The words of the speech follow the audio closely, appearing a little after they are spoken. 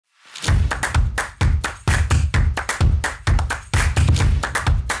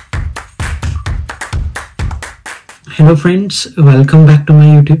Hello friends, welcome back to my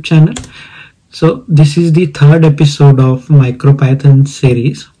YouTube channel. So this is the third episode of MicroPython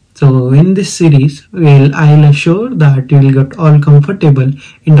series. So in this series, I'll assure that you will get all comfortable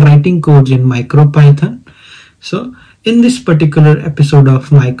in writing codes in MicroPython. So in this particular episode of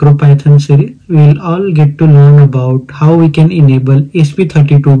MicroPython series, we'll all get to learn about how we can enable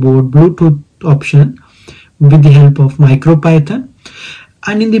ESP32 board Bluetooth option with the help of MicroPython.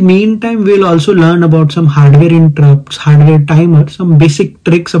 And in the meantime, we'll also learn about some hardware interrupts, hardware timers, some basic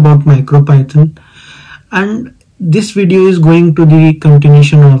tricks about MicroPython. And this video is going to the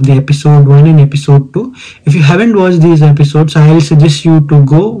continuation of the episode 1 and episode 2. If you haven't watched these episodes, I will suggest you to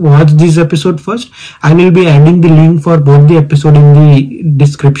go watch this episode first. I will be adding the link for both the episode in the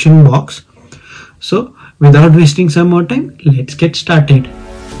description box. So without wasting some more time, let's get started.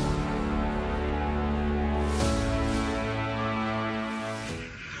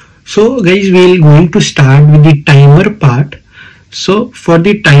 So guys, we're going to start with the timer part. So for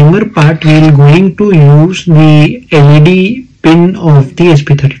the timer part, we're going to use the LED pin of the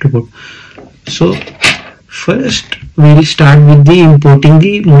ESP32 board. So first we'll start with the importing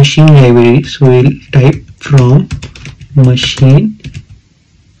the machine library. So we'll type from machine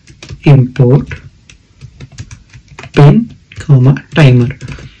import pin timer.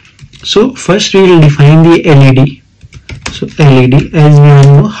 So first we will define the LED. So LED, as we all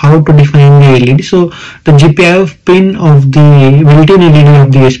know how to define the LED. So the GPIO pin of the built-in LED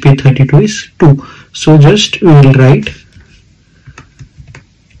of the ESP32 is 2. So just we will write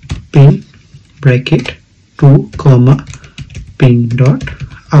pin bracket 2 comma pin dot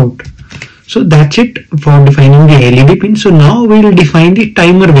out. So that's it for defining the LED pin. So now we will define the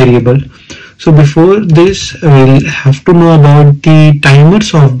timer variable. So before this, we'll have to know about the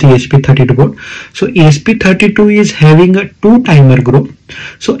timers of the ESP32 board. So ESP32 is having a 2 timer group.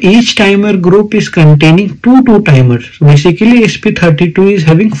 So each timer group is containing two timers. So basically ESP32 is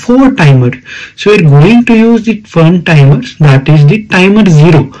having 4 timers. So we're going to use the one timer, that is the timer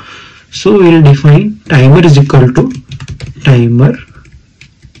 0. So we'll define timer is equal to timer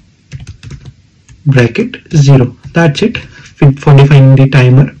bracket 0. That's it for defining the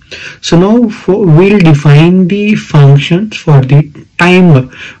timer. So now we'll define the functions for the timer,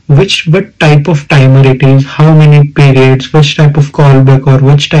 what type of timer it is, how many periods, which type of callback or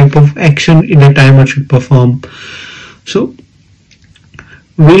which type of action the timer should perform. So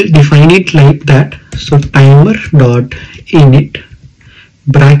we'll define it like that. So timer dot init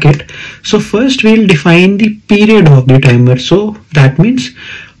bracket. So first we'll define the period of the timer. So that means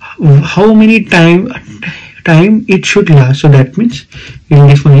how many time it should last. So that means we'll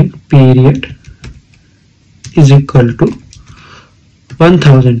define period is equal to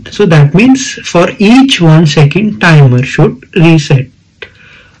 1000. So that means for each 1 second timer should reset,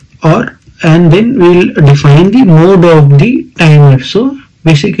 and then we'll define the mode of the timer. So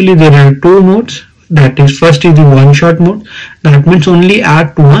basically there are 2 modes. That is, first is the one shot mode. That means only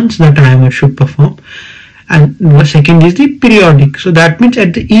at once the timer should perform. And the second is the periodic. So that means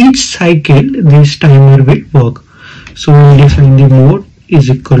at each cycle this timer will work. So we'll define the mode is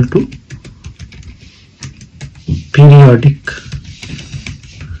equal to periodic.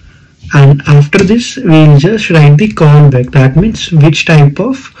 And after this we'll just write the callback. That means which type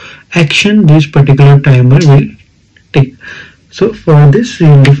of action this particular timer will take. So for this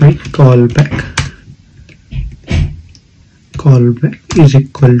we'll define callback. Callback is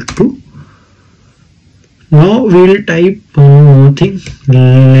equal to, now we will type one more thing,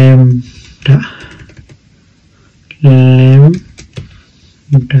 lambda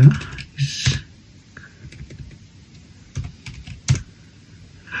is,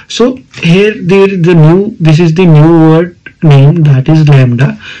 so here this is the new word name, that is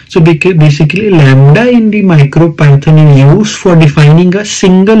lambda. So basically lambda in the MicroPython is used for defining a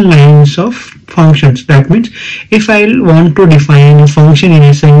single lines of functions. That means if I want to define a function in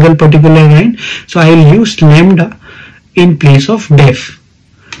a single particular line, so I will use lambda in place of def.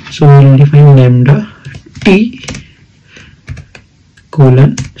 So we will define lambda t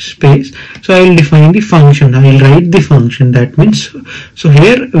colon space. So I will define the function. I will write the function. That means, so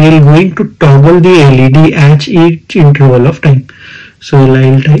here we are going to toggle the LED at each interval of time. So I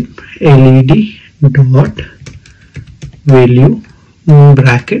will type LED dot value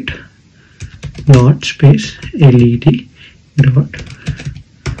bracket not space LED dot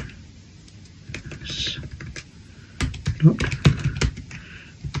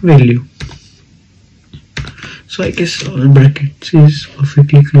value. So I guess all brackets is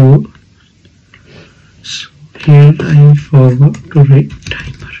perfectly closed. So here I forgot to write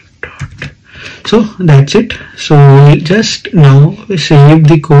timer dot. So that's it. So we'll just now save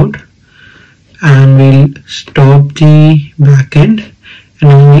the code and we'll stop the backend and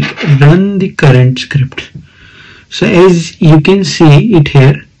we'll run the current script. So as you can see it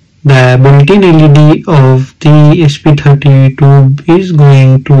here, the built-in LED of the ESP32 is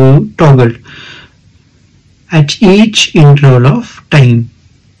going to toggle at each interval of time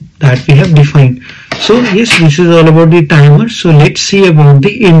that we have defined. So yes, this is all about the timer. So let's see about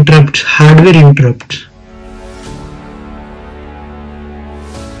the interrupts, hardware interrupts.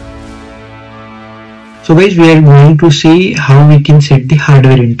 So guys, we are going to see how we can set the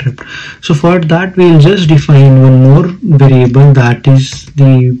hardware interrupt. So for that we will just define one more variable, that is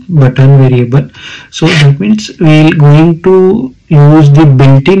the button variable. So that means we are going to use the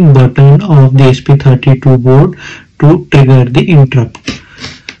built-in button of the ESP32 board to trigger the interrupt.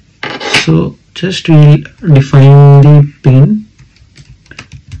 So just we'll define the pin.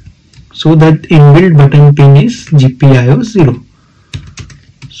 So that inbuilt button pin is GPIO 0.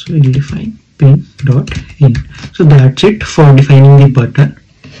 So we'll define pin.in. So that's it for defining the button.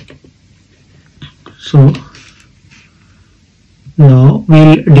 So now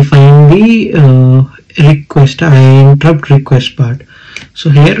we'll define the request, interrupt request part. So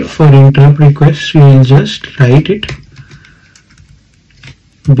here for interrupt request we will just write it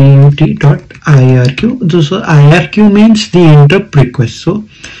but.irq. So irq means the interrupt request. So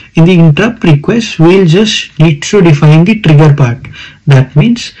in the interrupt request we'll just need to define the trigger part. That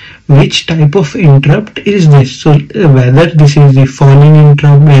means which type of interrupt is this. So whether this is the falling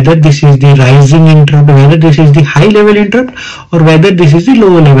interrupt, whether this is the rising interrupt, whether this is the high level interrupt, or whether this is the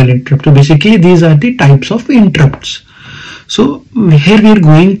low level interrupt. So basically these are the types of interrupts. So here we are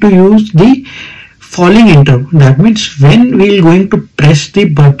going to use the falling interrupt. That means when we are going to press the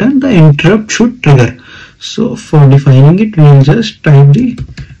button, the interrupt should trigger. So for defining it, we will just type the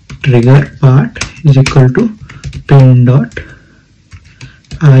trigger part is equal to pin.irq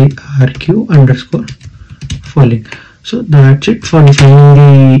underscore falling. So that's it for defining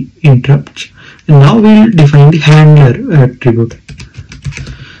the interrupts. And now we will define the handler attribute.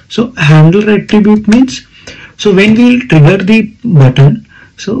 So handler attribute means, so when we will trigger the button,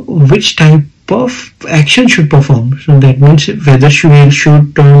 so which type of action should perform. So that means whether we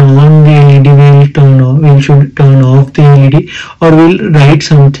should turn on the LED, we should turn off the LED, or we'll write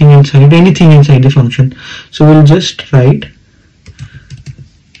something inside, anything inside the function. So we'll just write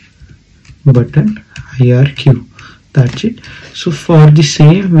button IRQ. That's it. So for the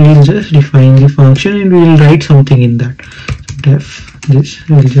same we'll just define the function and we'll write something in that. So def this,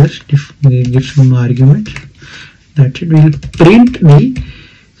 we'll just give some arguments. That's it. We'll print the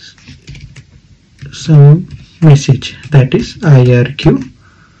some message, that is IRQ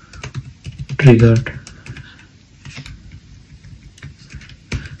triggered.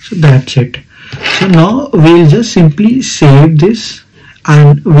 So that's it. So now we'll just simply save this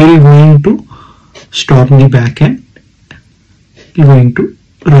and we're going to stop the backend. We're going to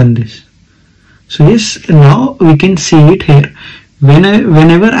run this. So yes, now we can see it here.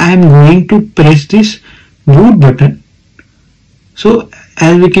 Whenever I am going to press this boot button, so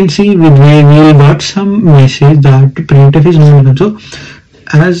as we can see, we got some message that printf is not open. So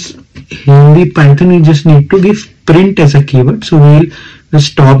as in the Python we just need to give print as a keyword. So we'll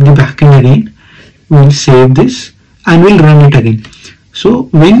stop the backend again, we'll save this and we'll run it again. So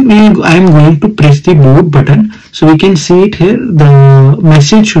when I am going to press the boot button, so we can see it here, the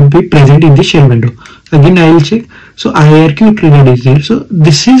message should be present in the shell window. Again I will check. So IRQ triggered is there. So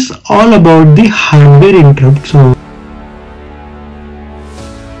this is all about the hardware interrupt. So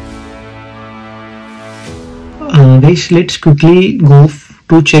guys, let's quickly go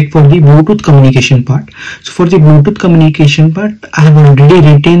to check for the Bluetooth communication part. So for the Bluetooth communication part, I have already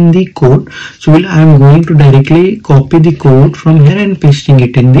written the code. So I am going to directly copy the code from here and pasting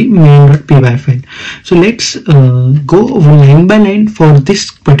it in the main.py file. So let's go line by line for this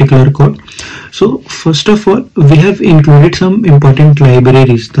particular code. So first of all, we have included some important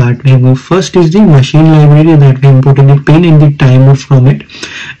libraries that we have. First is the machine library that we imported the pin and the timer from it.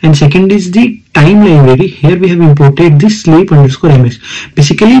 And second is the time library. Here we have imported this sleep_ms.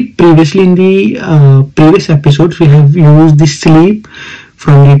 Basically previously in the previous episodes we have used the sleep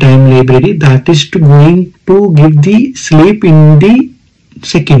from the time library, that is going to give the sleep in the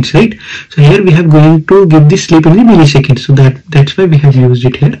seconds, right? So here we have going to give the sleep in the milliseconds. So that's why we have used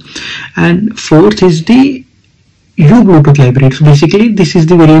it here. And fourth is the Bluetooth library. So basically this is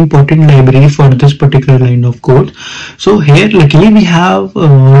the very important library for this particular line of code. So here luckily we have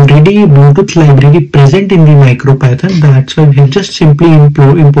already Bluetooth library present in the MicroPython. That's why we have just simply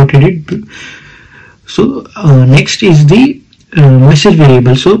imported it. So next is the message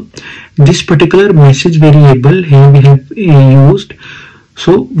variable. So this particular message variable here we have used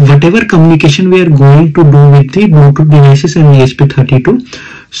So whatever communication we are going to do with the Bluetooth devices and ESP32,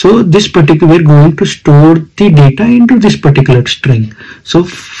 so this particular, we are going to store the data into this particular string. So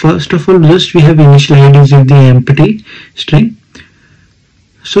first of all, just we have initialized the empty string.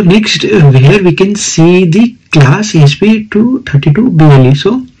 So next here we can see the class ESP32 BLE.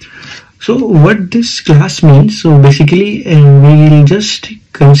 So what this class means, so basically we will just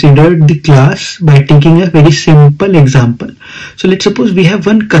consider the class by taking a very simple example. So let's suppose we have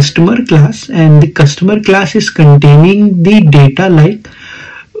one customer class, and the customer class is containing the data like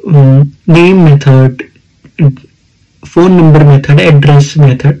name method, phone number method, address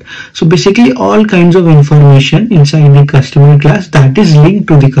method. So basically all kinds of information inside the customer class that is linked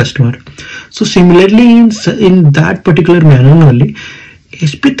to the customer. So similarly in that particular manner only,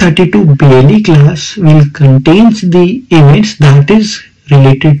 ESP32 BLE class will contains the events that is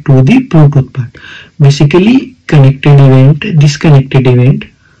related to the Bluetooth part. Basically connected event, disconnected event,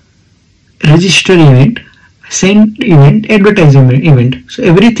 register event, send event, advertisement event. So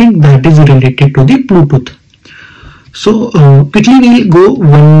everything that is related to the Bluetooth. So quickly we'll go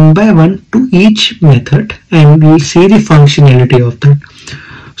one by one to each method and we'll see the functionality of that.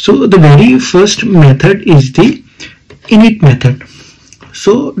 So the very first method is the init method.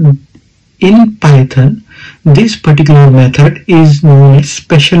 So in Python, this particular method is known as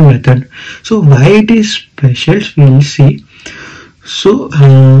special method. So why it is special, we'll see. So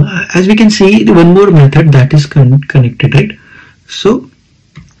as we can see, one more method that is connected, right? So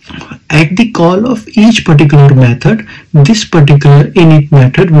at the call of each particular method, this particular init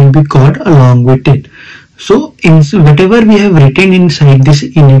method will be called along with it. So whatever we have written inside this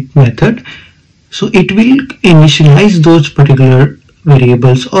init method, so it will initialize those particular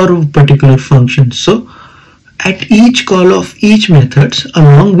variables or particular functions. So at each call of each methods,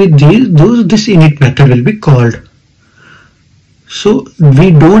 along with this init method will be called. So we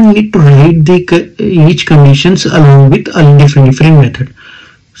don't need to write the each conditions along with a different method.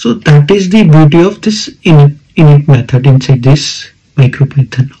 So that is the beauty of this init method inside this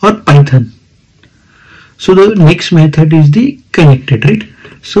MicroPython or Python. So the next method is the connected, right?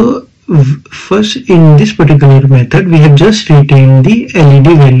 So first in this particular method we have just written the LED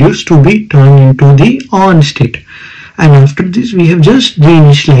values to be turned into the on state, and after this we have just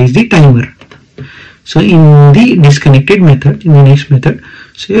reinitialized the timer. So in the disconnected method, in the next method,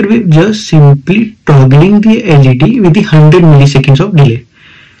 so here we just simply toggling the LED with the 100 milliseconds of delay.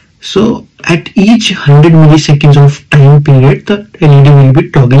 So at each 100 milliseconds of time period, the LED will be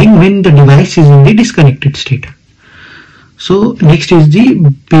toggling when the device is in the disconnected state. So next is the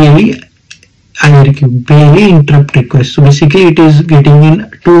BLE IRQ, BLE interrupt request. So basically it is getting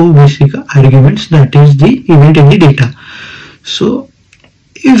in two basic arguments, that is the event and the data. So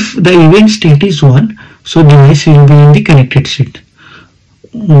if the event state is 1, so device will be in the connected state.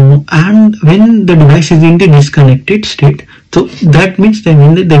 And when the device is in the disconnected state, so that means the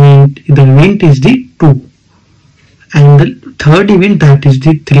event is the 2, and the third event, that is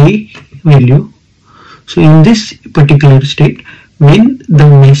the 3 value. So in this particular state, when the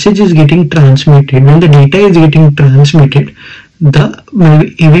message is getting transmitted, when the data is getting transmitted, the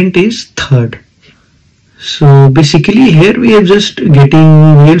event is 3rd. So basically here we are just we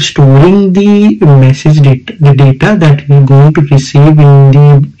are storing the message data, the data that we are going to receive in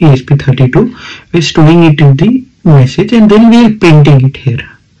the ESP32. We are storing it in the message and then we are printing it here.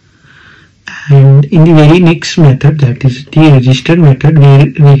 And in the very next method, that is the register method, where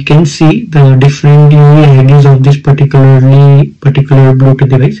we can see the different UIDs of this particular Bluetooth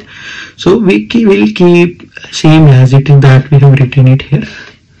device. So we will keep same as it is that we have written it here.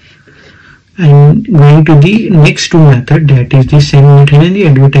 And going to the next two method, that is the send method and the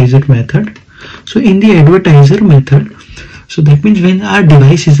advertiser method. So in the advertiser method, so that means when our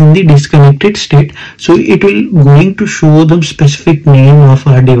device is in the disconnected state, so it will going to show the specific name of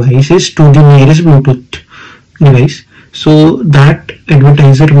our devices to the nearest Bluetooth device. So that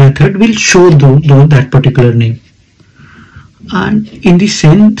advertiser method will show that particular name. And in the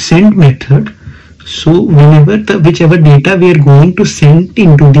send method, so whenever whichever data we are going to send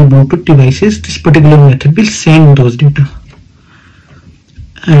into the Bluetooth devices, this particular method will send those data.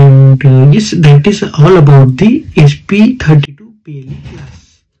 And yes, that is all about the ESP32 BLE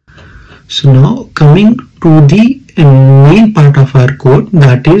class. So now coming to the main part of our code,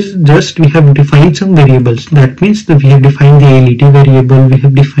 that is just we have defined some variables. That means that we have defined the LED variable, we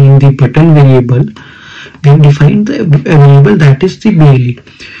have defined the button variable, we have defined the variable that is the BLE.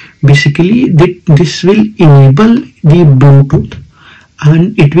 Basically this will enable the Bluetooth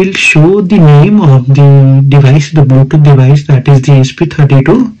and it will show the name of the device, the Bluetooth device, that is the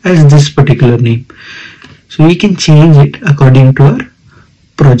ESP32, as this particular name. So we can change it according to our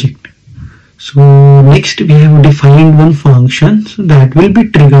project. So next we have defined one function that will be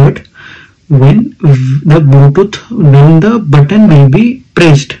triggered when the button will be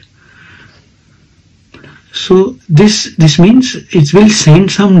pressed. So this means it will send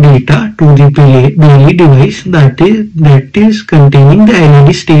some data to the BLE device that is containing the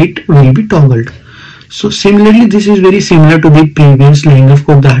LED state will be toggled. So similarly, this is very similar to the previous line of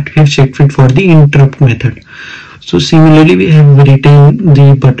code that we have checked it for the interrupt method. So similarly, we have written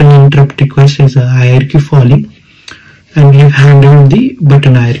the button interrupt request as a hierarchy falling, and we have handled the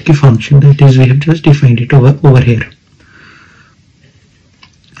button hierarchy function, that is we have just defined it over here.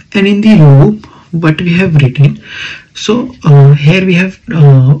 And in the loop, what we have written, so here we have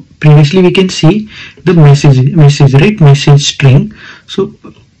previously we can see the message string. So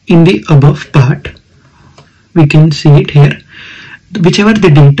in the above part we can see it here, whichever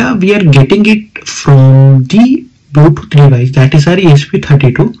the data we are getting it from the Bluetooth device, that is our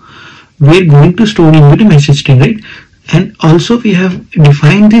ESP32, we are going to store into the message string, right? And also we have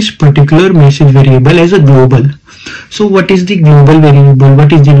defined this particular message variable as a global. So what is the global variable,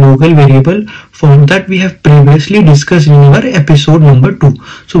 what is the local variable? For that we have previously discussed in our episode number 2.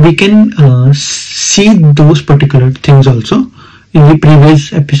 So we can see those particular things also in the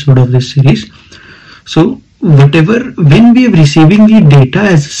previous episode of this series. So when we are receiving the data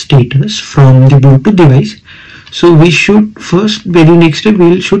as status from the Bluetooth device, so we should first, very next step,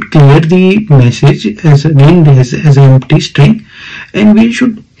 we should clear the message as again as an empty string, and we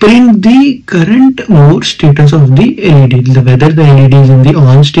should print the current mode status of the LED, whether the LED is in the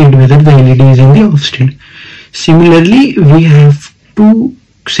on state, whether the LED is in the off state. Similarly, we have to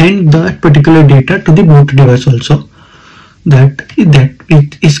send that particular data to the Bluetooth device also, that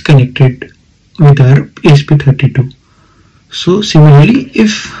it is connected with our ESP32. So similarly,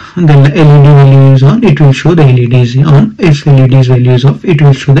 if the LED value is on, it will show the LED is on. If LED's value is off, it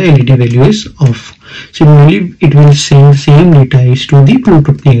will show the LED value is off. Similarly, it will send same data is to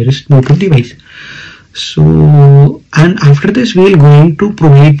the nearest Bluetooth device. So, and after this, we are going to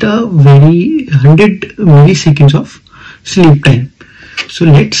provide a very 100 milliseconds of sleep time. So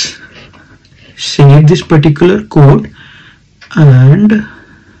let's save this particular code and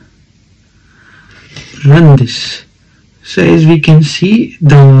run this. So as we can see,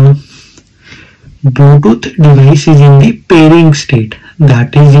 the Bluetooth device is in the pairing state,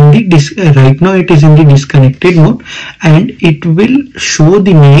 that is in the right now it is in the disconnected mode, and it will show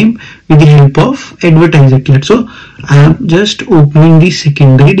the name with the help of advertiser. So I am just opening the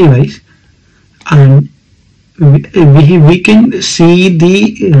secondary device, and we can see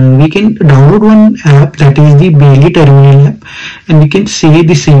we can download one app, that is the BLE terminal app, and we can see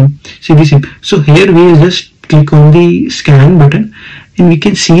the same. So here we just click on the scan button, and we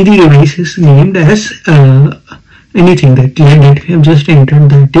can see the device is named as anything that we have just entered,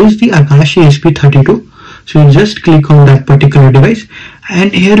 that is the Akash ESP32. So you just click on that particular device,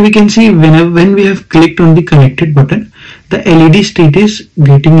 and here we can see when we have clicked on the connected button, the LED state is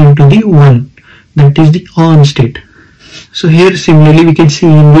getting into the 1, that is the on state. So here similarly we can see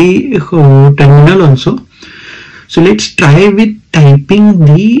in the terminal also. So let's try with typing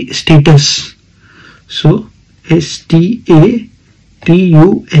the status. So status,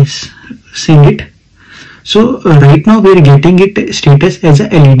 send it. So right now we are getting it status as a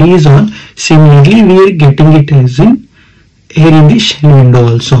LED is on. Similarly, we are getting it as in here in the shell window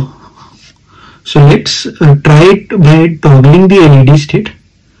also. So let's try it by toggling the LED state.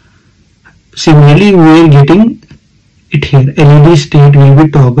 Similarly, we are getting it here. LED state will be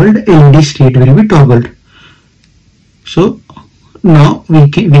toggled, LED state will be toggled. So now we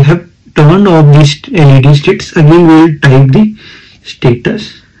have turned off these LED states. Again we will type the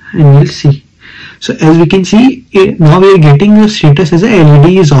status and we will see. So as we can see, now we are getting the status as a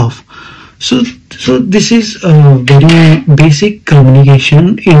LED is off. So this is a very basic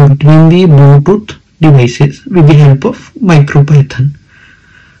communication in between the Bluetooth devices with the help of MicroPython.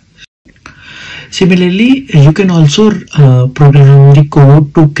 Similarly, you can also program the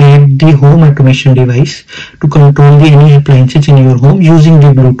code to create the home automation device to control any appliances in your home using the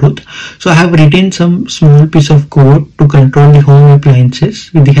Bluetooth. So I have written some small piece of code to control the home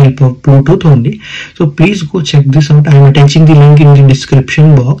appliances with the help of Bluetooth only. So please go check this out. I am attaching the link in the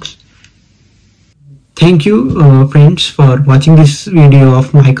description box. Thank you friends for watching this video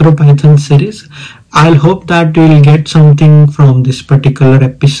of MicroPython series. I'll hope that you will get something from this particular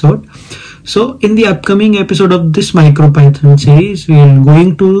episode. So in the upcoming episode of this MicroPython series, we are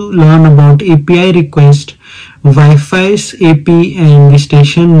going to learn about API request, Wi-Fi's AP and the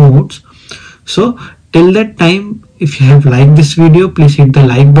station modes. So till that time, if you have liked this video, please hit the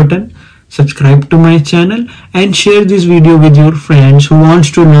like button, subscribe to my channel and share this video with your friends who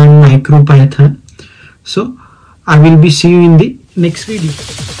wants to learn MicroPython. So I will be see you in the next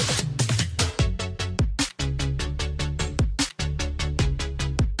video.